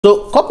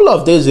So a couple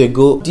of days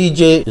ago,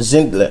 DJ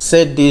Zinhle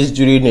said this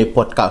during a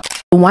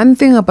podcast. One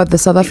thing about the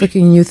South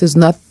African youth is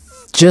not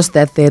just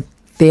that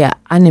they are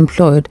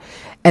unemployed.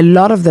 A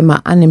lot of them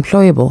are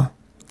unemployable.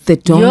 They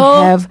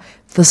don't have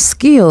the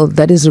skill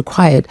that is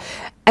required.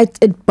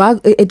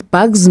 It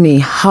bugs me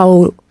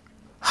how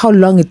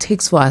long it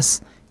takes for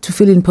us to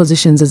fill in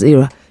positions as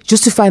era.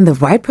 Just to find the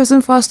right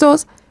person for our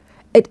stores,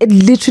 it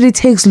literally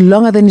takes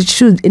longer than it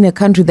should in a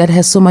country that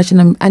has so much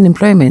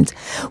unemployment.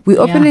 We're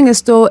opening a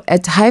store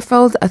at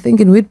Highveld, I think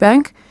in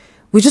Witbank.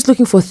 We're just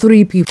looking for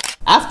 3 people.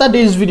 After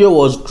this video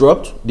was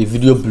dropped, the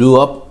video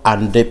blew up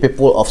and the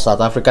people of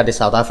South Africa, the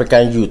South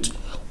African youth,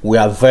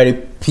 were very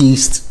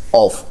pissed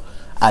off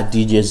at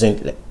DJ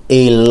Zinhle.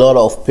 A lot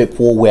of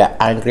people were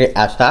angry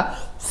at her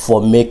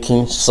for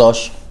making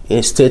such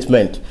a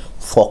statement,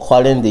 for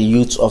calling the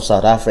youth of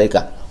South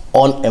Africa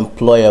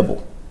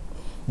unemployable.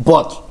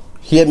 But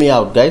hear me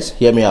out, guys,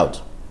 hear me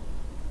out.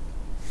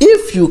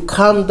 If you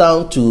come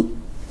down to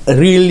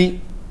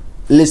really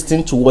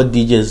listen to what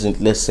DJ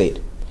Zinhle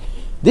said,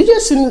 DJ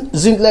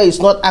Zinhle is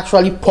not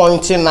actually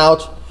pointing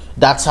out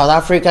that South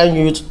African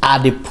youth are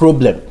the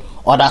problem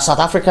or that South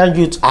African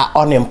youth are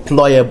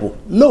unemployable.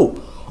 No,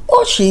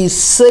 all she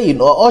is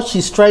saying or all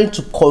she's trying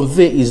to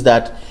convey is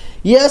that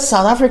yes,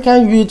 South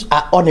African youth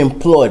are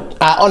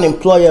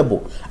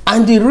unemployable,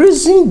 and the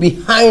reason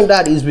behind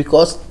that is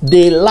because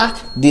they lack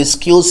the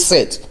skill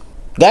set.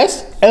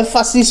 Guys,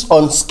 emphasis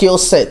on skill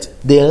set.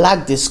 They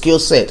lack the skill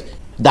set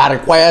that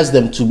requires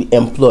them to be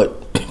employed.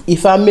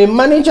 If I'm a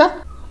manager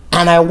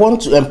and I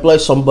want to employ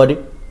somebody,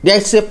 there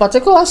is a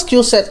particular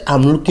skill set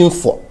I'm looking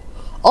for.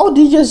 All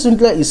DJ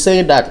Zinhle is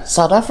saying that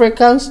South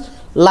Africans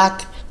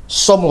lack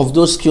some of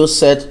those skill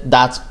sets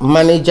that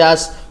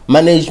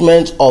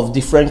management of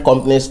different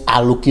companies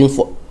are looking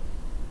for.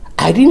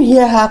 I didn't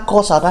hear her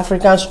call South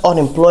Africans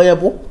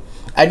unemployable.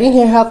 I didn't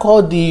hear her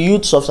call the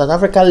youths of South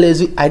Africa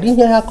lazy. I didn't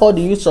hear her call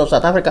the youths of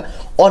South Africa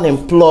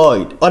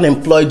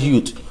unemployed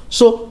youth.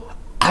 So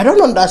I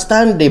don't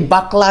understand the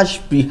backlash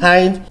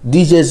behind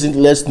DJ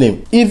Zinhle's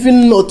name.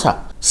 Even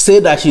Nota say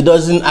that she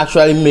doesn't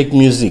actually make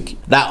music,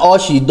 that all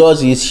she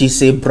does is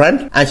she's a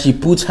brand and she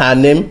puts her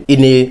name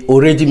in a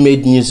already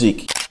made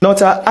music.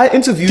 Nota, I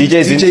interviewed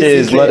DJ Zinhle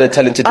is not a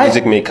talented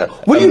music maker.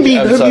 What do you mean?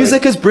 Her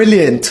music is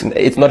brilliant.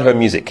 It's not her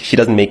music. She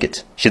doesn't make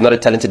it. She's not a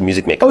talented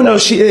music maker. Oh no,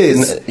 she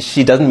is.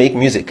 She doesn't make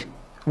music.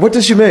 What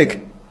does she make?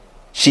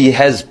 She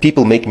has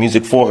people make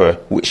music for her.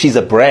 She's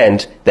a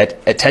brand that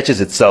attaches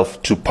itself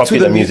to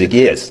popular music.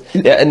 Yes.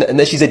 Yeah, and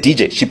then she's a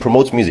DJ. She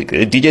promotes music.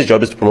 A DJ's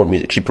job is to promote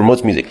music. She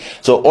promotes music.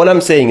 So all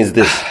I'm saying is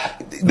this.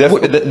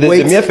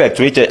 The mere fact,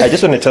 wait, I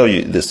just want to tell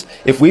you this.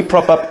 If we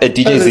prop up a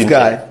DJ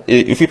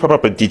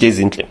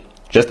Zinhle,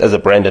 just as a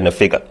brand and a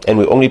figure, and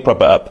we only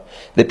prop up,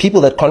 the people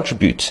that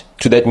contribute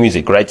to that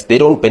music, right, they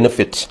don't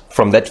benefit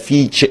from that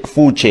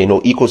food chain or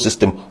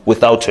ecosystem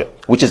without her,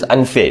 which is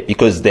unfair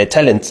because their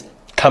talents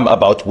come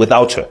about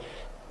without her,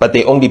 but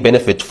they only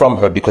benefit from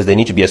her because they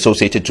need to be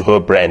associated to her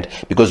brand,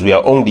 because we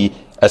are only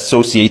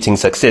associating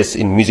success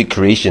in music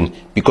creation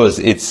because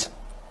it's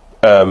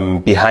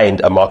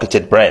behind a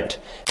marketed brand.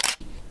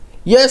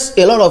 Yes,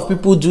 a lot of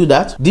people do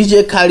that.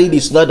 DJ Khaled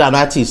is not an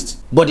artist,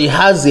 but he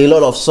has a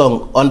lot of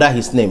songs under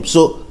his name.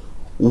 So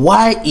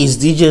why is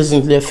DJ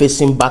Zinhle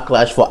facing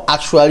backlash for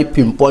actually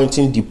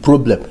pinpointing the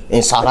problem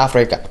in South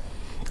Africa?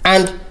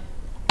 And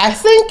I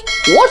think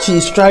what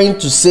she's trying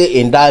to say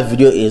in that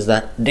video is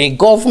that the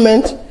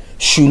government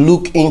should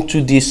look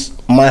into this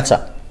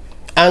matter.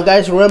 And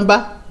guys,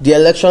 remember, the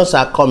elections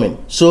are coming.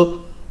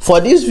 So for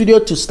this video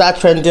to start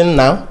trending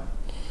now,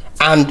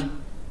 and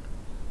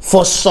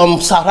for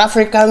some South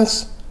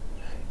Africans,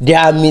 they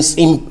are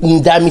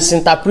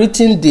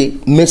misinterpreting the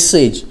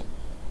message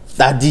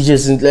that DJ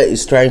Zinhle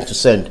is trying to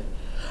send.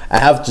 I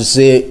have to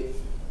say,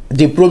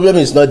 the problem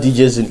is not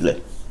DJ Zinhle.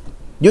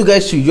 You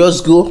guys should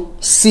just go,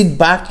 sit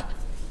back,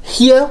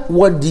 hear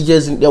what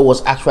DJ Zinhle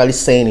was actually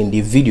saying in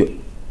the video.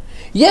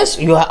 Yes,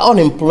 you are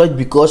unemployed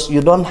because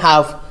you don't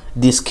have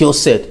the skill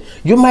set.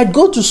 You might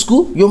go to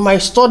school, you might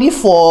study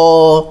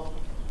to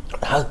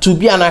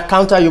be an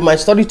accountant, you might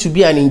study to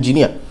be an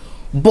engineer.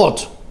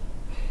 But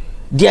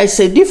there is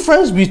a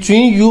difference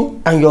between you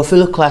and your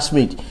fellow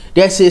classmate.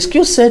 There is a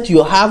skill set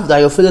you have that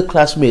your fellow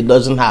classmate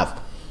doesn't have.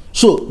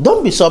 So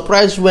don't be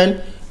surprised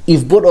when,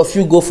 if both of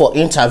you go for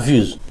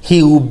interviews,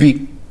 he will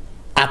be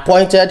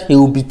appointed, he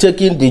will be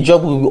taking the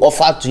job will be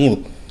offered to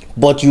him.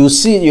 But you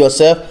see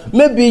yourself,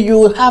 maybe you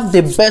will have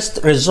the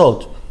best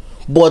result.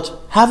 But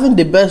having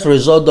the best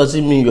result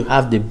doesn't mean you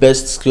have the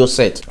best skill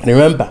set.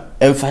 Remember,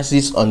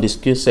 emphasis on the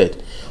skill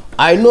set.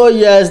 I know,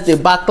 yes, the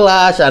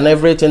backlash and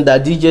everything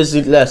that DJ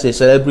Zinhle as a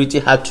celebrity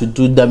had to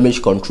do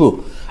damage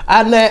control.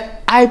 And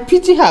I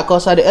pity her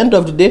because at the end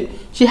of the day,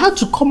 she had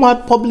to come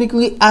out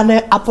publicly and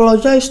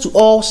apologize to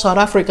all South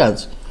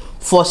Africans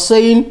for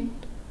saying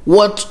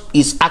what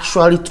is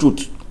actually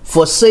truth.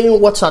 For saying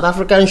what South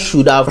Africans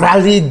should have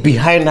rallied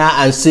behind her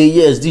and say,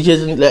 yes, DJ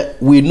Zinhle,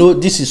 we know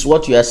this is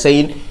what you are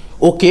saying.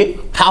 Okay,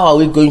 how are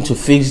we going to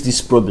fix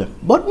this problem?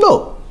 But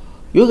no.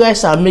 You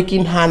guys are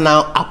making her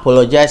now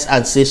apologize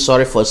and say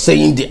sorry for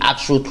saying the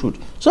actual truth.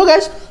 So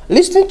guys,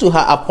 listening to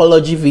her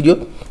apology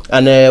video,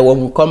 and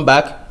when we come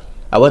back,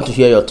 I want to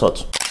hear your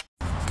thoughts.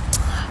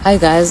 Hi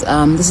guys,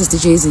 this is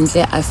DJ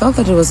Zinhle. I felt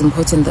that it was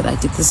important that I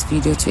did this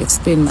video to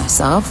explain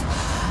myself.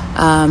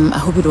 I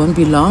hope it won't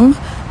be long,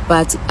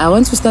 but I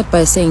want to start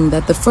by saying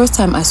that the first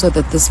time I saw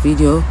that this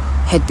video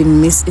had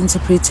been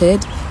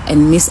misinterpreted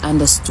and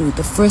misunderstood,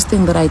 the first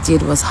thing that I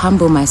did was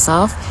humble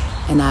myself,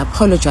 and I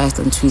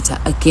apologized on Twitter.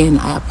 Again,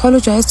 I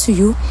apologize to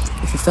you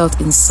if you felt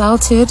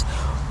insulted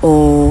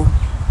or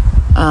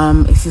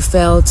if you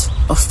felt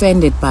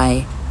offended by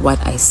what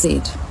I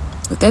said.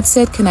 With that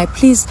said, can I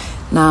please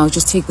now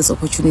just take this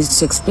opportunity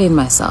to explain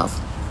myself?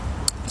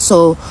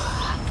 So,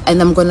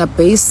 and I'm gonna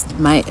base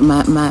my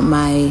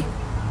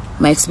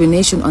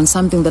explanation on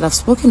something that I've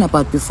spoken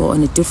about before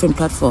on a different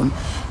platform,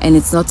 and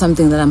it's not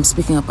something that I'm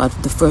speaking about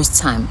the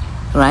first time,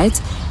 right?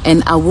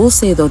 And I will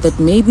say though that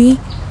maybe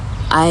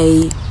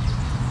I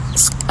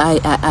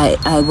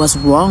was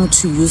wrong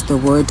to use the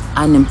word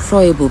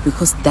unemployable,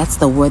 because that's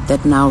the word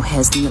that now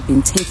has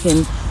been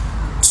taken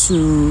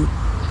to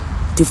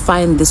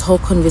define this whole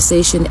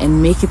conversation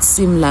and make it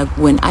seem like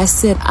when I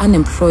said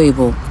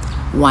unemployable,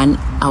 one,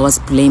 I was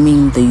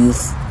blaming the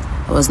youth.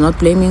 I was not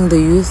blaming the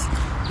youth.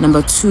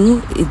 Number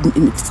two,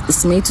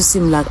 it's made to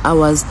seem like I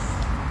was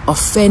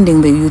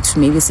offending the youth to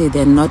maybe say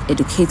they're not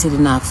educated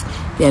enough,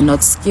 they're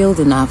not skilled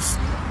enough,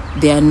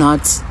 they are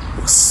not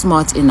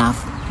smart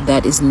enough.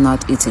 That is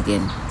not it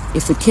again.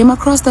 If it came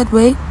across that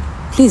way,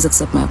 please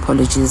accept my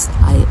apologies.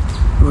 I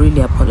really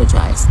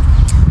apologize.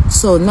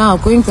 So now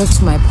going back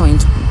to my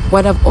point,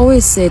 what I've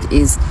always said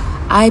is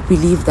I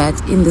believe that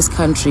in this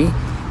country,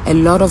 a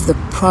lot of the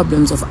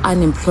problems of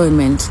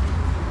unemployment,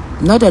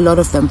 not a lot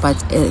of them,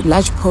 but a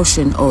large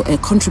portion or a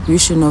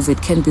contribution of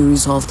it can be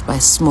resolved by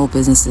small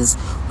businesses,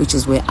 which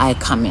is where I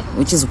come in,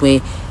 which is where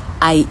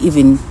I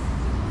even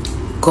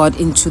got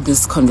into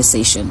this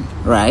conversation,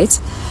 right?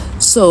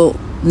 So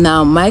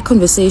now my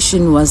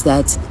conversation was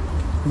that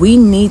we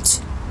need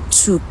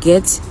to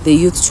get the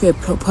youth to a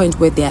point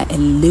where they are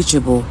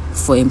eligible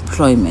for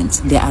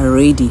employment. They are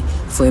ready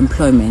for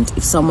employment.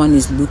 If someone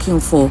is looking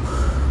for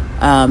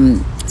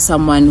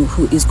someone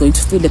who is going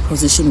to fill a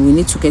position, we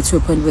need to get to a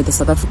point where the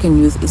South African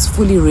youth is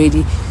fully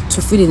ready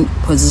to fill in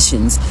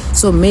positions.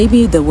 So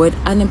maybe the word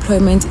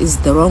unemployment is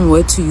the wrong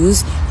word to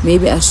use.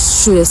 Maybe I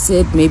should have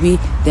said maybe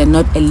they're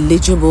not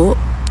eligible.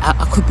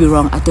 I could be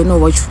wrong. I don't know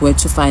which word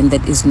to find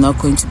that is not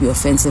going to be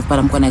offensive, but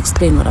I'm going to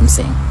explain what I'm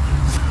saying.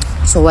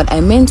 So what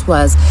I meant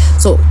was,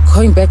 so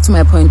going back to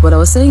my point, what I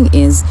was saying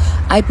is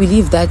I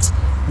believe that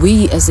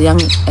we as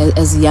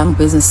young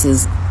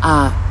businesses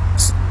are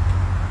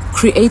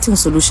creating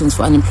solutions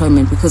for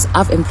unemployment, because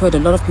I've employed a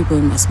lot of people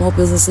in my small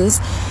businesses,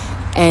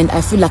 and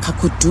I feel like I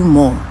could do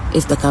more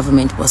if the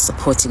government was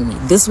supporting me.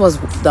 This was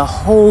the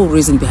whole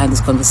reason behind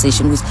this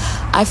conversation, was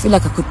I feel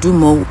like I could do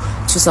more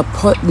to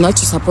support, not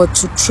to support,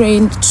 to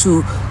train,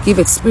 to give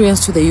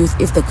experience to the youth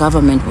if the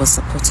government was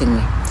supporting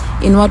me.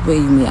 In what way,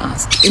 you may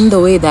ask? In the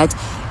way that,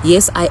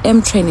 yes, I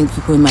am training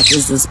people in my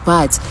business,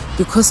 but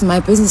because my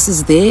business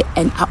is there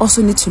and I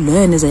also need to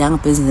learn as a young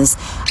business,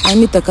 I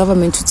need the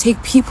government to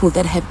take people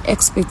that have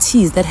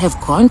expertise, that have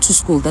gone to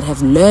school, that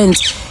have learned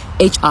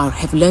HR,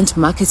 have learned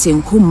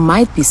marketing, who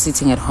might be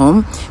sitting at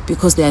home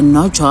because there are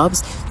no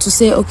jobs, to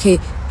say, okay,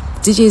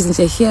 DJs, and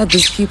say, here are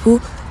these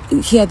people,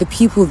 here are the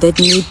people that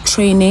need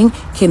training.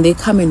 Can they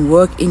come and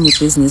work in your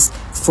business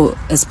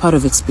as part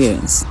of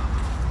experience?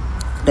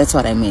 That's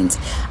what I meant.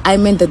 I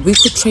meant that we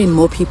could train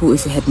more people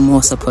if we had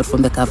more support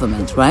from the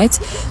government, right?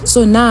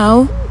 So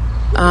now,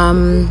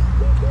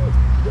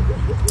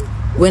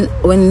 when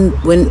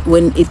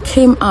it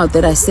came out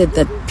that I said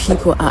that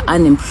people are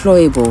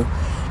unemployable,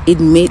 it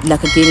made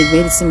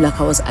it seem like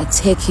I was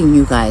attacking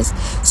you guys.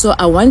 So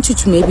I want you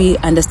to maybe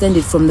understand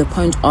it from the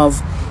point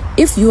of,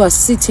 if you are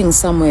sitting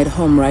somewhere at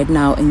home right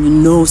now and you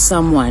know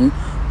someone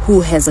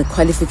who has a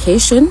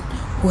qualification,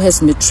 who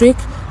has matric,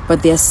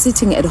 but they are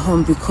sitting at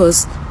home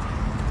because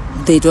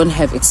they don't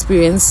have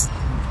experience,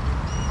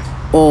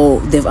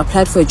 or they've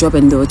applied for a job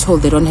and they were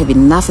told they don't have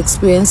enough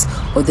experience,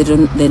 or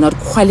they're not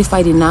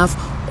qualified enough,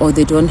 or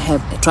they don't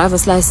have a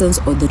driver's license,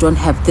 or they don't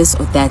have this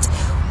or that.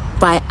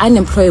 By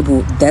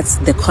unemployable, that's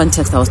the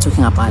context I was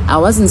talking about. I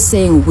wasn't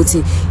saying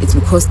Wuti, it's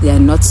because they are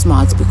not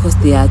smart, because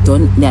they are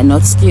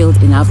not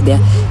skilled enough.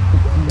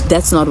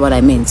 That's not what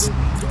I meant.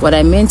 What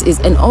I meant is,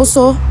 and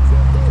also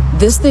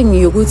this thing,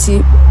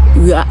 Wuti,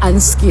 you are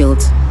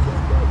unskilled.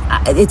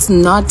 It's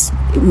not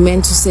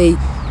meant to say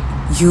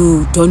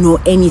you don't know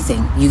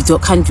anything,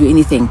 can't do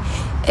anything.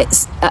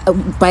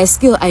 By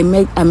skill, I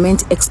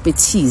meant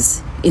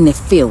expertise in a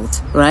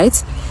field,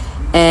 right?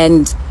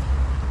 And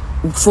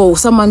for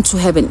someone to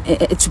have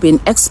to be an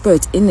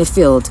expert in a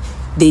field,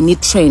 they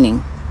need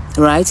training,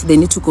 right? They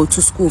need to go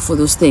to school for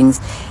those things.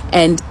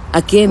 And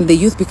again, the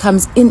youth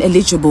becomes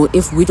ineligible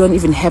if we don't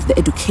even have the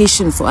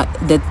education for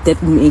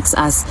that makes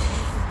us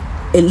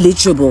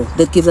eligible,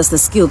 that gives us the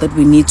skill that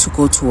we need to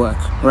go to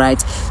work, right?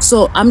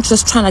 So I'm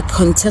just trying to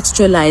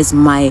contextualize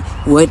my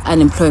word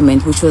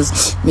unemployment, which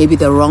was maybe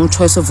the wrong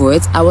choice of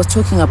words. I was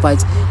talking about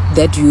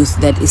that youth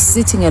that is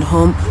sitting at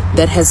home,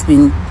 that has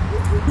been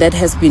that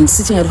has been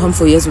sitting at home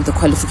for years with the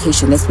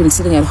qualification, that's been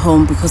sitting at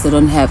home because they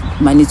don't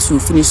have money to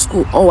finish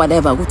school or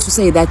whatever, to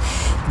say that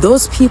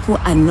those people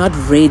are not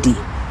ready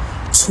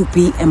to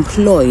be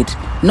employed,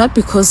 not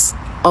because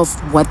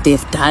of what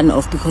they've done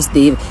or because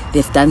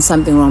they've done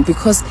something wrong,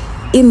 because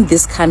in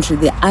this country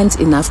there aren't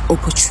enough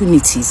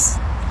opportunities.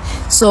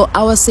 So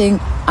I was saying,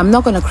 I'm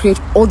not going to create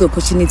all the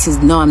opportunities.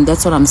 No,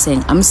 that's what I'm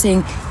saying. I'm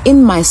saying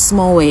in my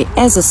small way,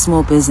 as a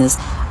small business,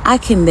 I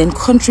can then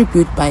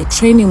contribute by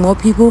training more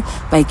people,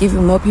 by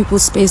giving more people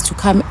space to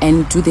come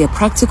and do their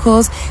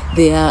practicals,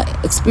 their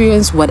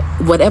experience,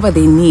 whatever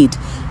they need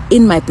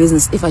in my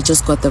business, if I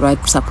just got the right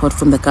support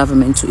from the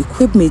government to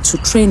equip me to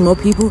train more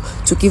people,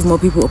 to give more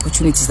people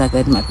opportunities like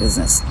that in my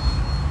business.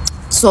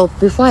 So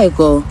before I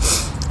go,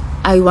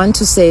 I want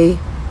to say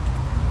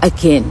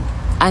again,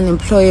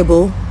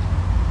 unemployable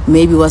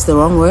maybe was the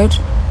wrong word.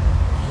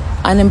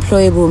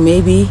 Unemployable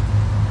maybe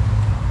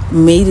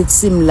made it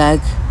seem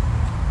like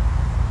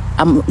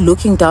I'm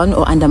looking down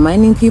or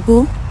undermining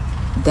people.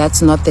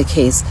 That's not the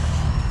case.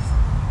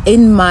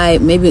 In my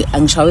maybe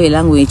Angshawe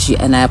language,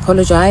 and I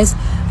apologize,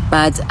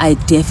 but I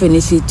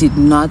definitely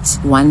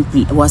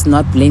was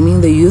not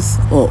blaming the youth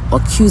or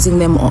accusing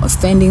them or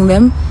offending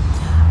them.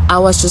 I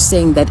was just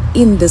saying that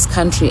in this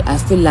country, I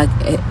feel like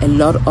a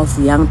lot of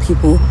young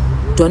people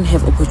don't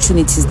have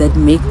opportunities that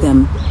make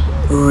them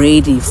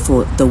ready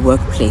for the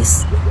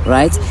workplace,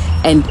 right?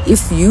 And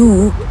if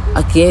you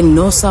again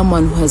know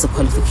someone who has a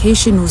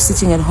qualification, who's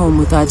sitting at home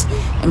without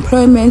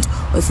employment,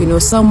 or if you know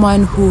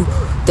someone who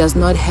does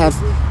not have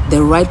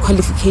the right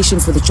qualification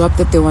for the job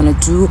that they want to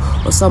do,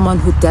 or someone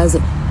who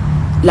doesn't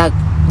like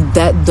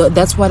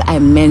that's what I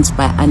meant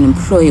by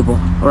unemployable,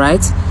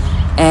 right?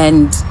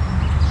 And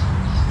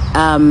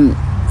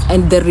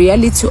the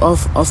reality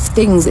of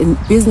things in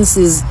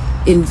businesses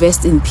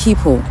invest in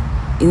people,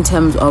 in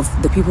terms of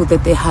the people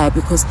that they hire,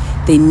 because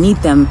they need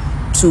them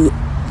to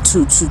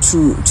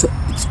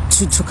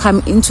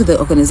come into the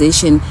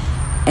organization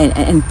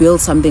and build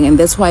something. And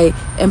that's why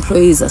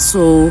employees are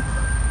so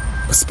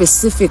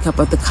specific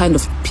about the kind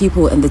of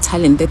people and the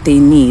talent that they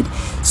need.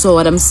 So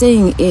what I'm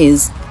saying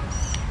is,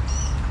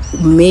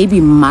 maybe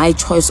my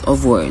choice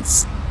of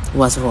words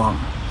was wrong,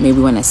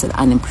 maybe when I said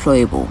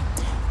unemployable.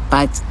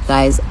 But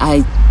guys,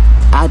 I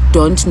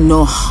don't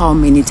know how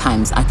many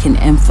times I can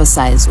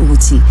emphasize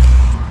Uti.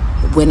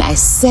 When I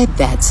said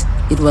that,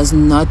 it was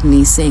not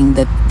me saying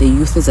that the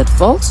youth is at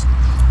fault,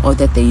 or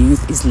that the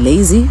youth is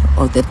lazy,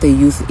 or that the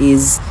youth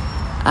is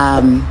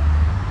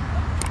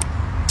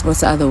what's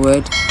the other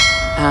word,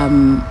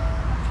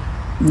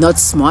 not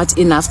smart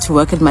enough to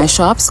work at my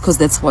shops, because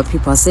that's what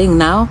people are saying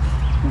now.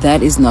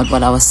 That is not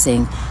what I was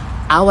saying.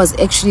 I was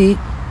actually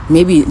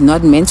maybe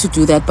not meant to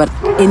do that, but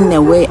in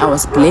a way I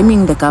was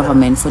blaming the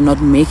government for not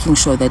making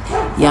sure that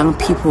young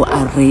people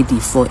are ready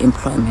for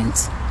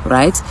employment,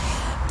 right?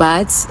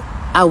 But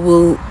I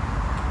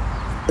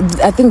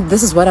think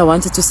this is what I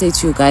wanted to say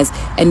to you guys.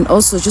 And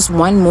also just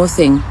one more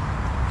thing.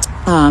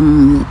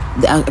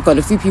 I got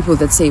a few people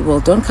that say, well,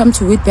 don't come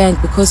to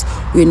Witbank because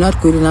we're not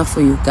good enough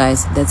for you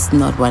guys. That's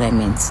not what I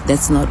meant.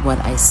 That's not what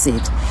I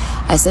said.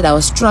 I said I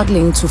was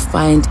struggling to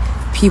find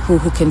people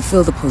who can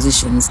fill the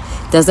positions.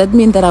 Does that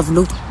mean that I've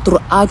looked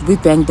throughout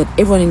Witbank that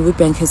everyone in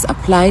Witbank has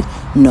applied?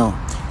 No.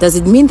 Does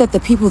it mean that the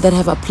people that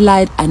have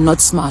applied are not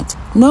smart?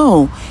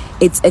 No.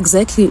 It's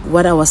exactly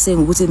what I was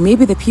saying, which is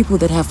maybe the people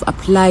that have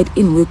applied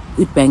in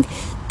Witbank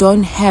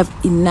don't have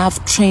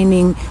enough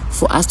training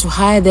for us to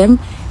hire them.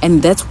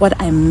 And that's what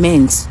I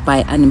meant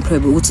by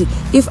unemployable. Which is,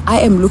 if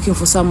I am looking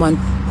for someone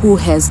who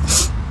has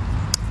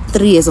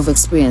 3 years of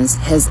experience,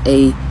 has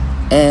a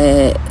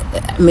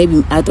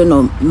maybe, I don't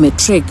know,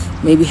 matric,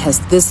 maybe has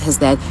this, has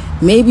that.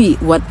 Maybe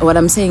what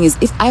I'm saying is,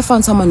 if I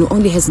found someone who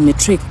only has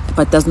matric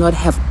but does not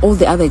have all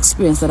the other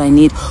experience that I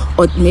need,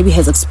 or maybe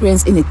has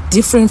experience in a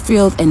different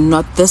field and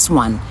not this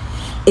one,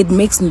 it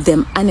makes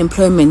them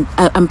unemployable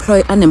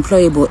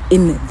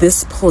in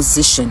this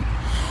position.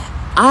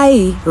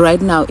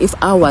 Right now, if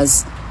I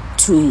was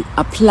to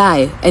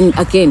apply, and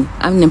again,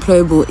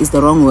 unemployable is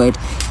the wrong word,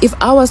 if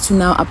I was to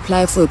now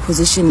apply for a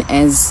position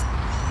as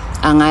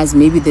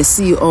maybe the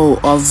CEO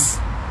of,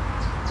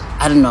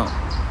 I don't know,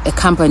 a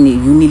company,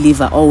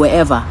 Unilever or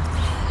wherever,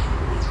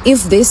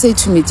 if they say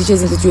to me,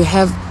 teachers, that you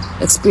have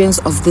experience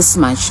of this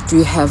much, do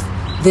you have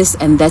this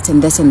and that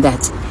and that and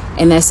that,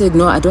 and I said,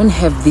 no, I don't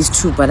have these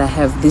 2, but I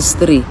have these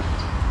 3,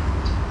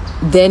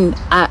 then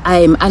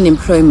I am I'm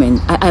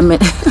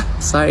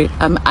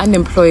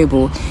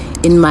unemployable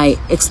in my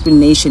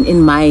explanation,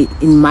 in my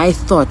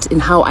thought, in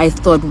how I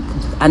thought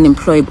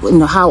unemployable,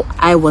 in how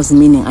I was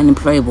meaning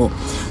unemployable.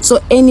 So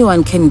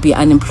anyone can be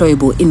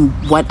unemployable in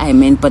what I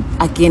meant, but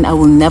again, I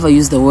will never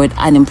use the word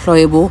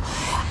unemployable.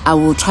 I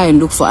will try and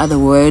look for other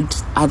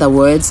words,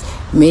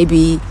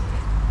 maybe.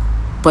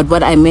 But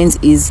what I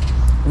meant is,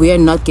 we are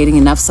not getting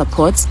enough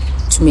support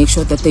to make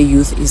sure that the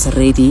youth is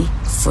ready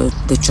for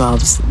the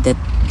jobs that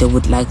they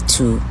would like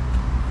to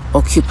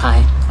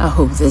occupy. I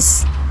hope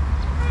this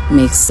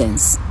makes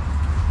sense.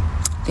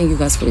 Thank you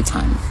guys for your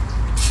time.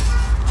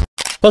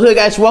 Okay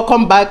guys,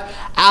 welcome back.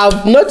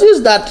 I've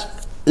noticed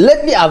that a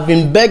lately I've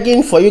been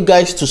begging for you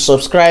guys to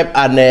subscribe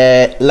and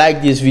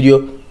like this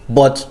video,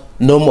 but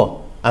no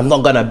more. I'm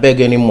not gonna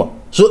beg anymore.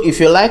 So if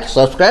you like,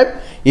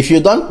 subscribe. If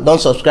you don't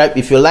subscribe.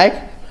 If you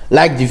like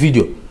the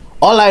video.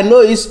 All I know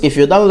is if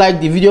you don't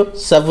like the video,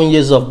 7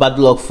 years of bad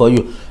luck for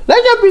you.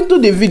 Let's jump into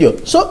the video.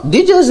 So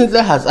DJ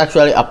Zinhle has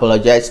actually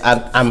apologized,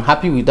 and I'm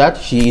happy with that.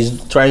 She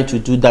is trying to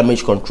do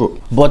damage control.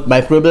 But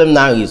my problem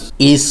now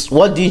is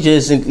what DJ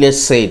Zinhle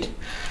said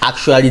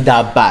actually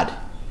that bad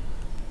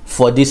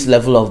for this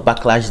level of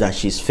backlash that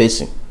she's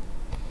facing?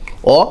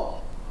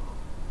 Or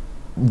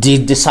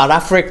did the South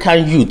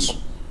African youth,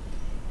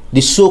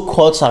 the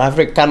so-called South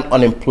African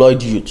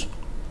unemployed youth,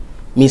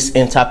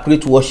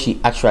 misinterpret what she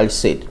actually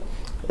said?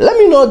 Let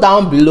me know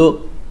down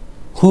below,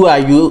 who are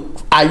you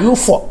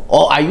for,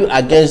 or are you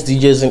against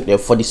DJ Zinhle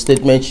for the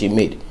statement she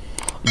made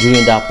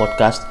during that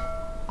podcast?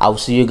 I will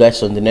see you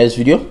guys on the next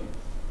video.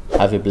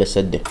 Have a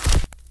blessed day.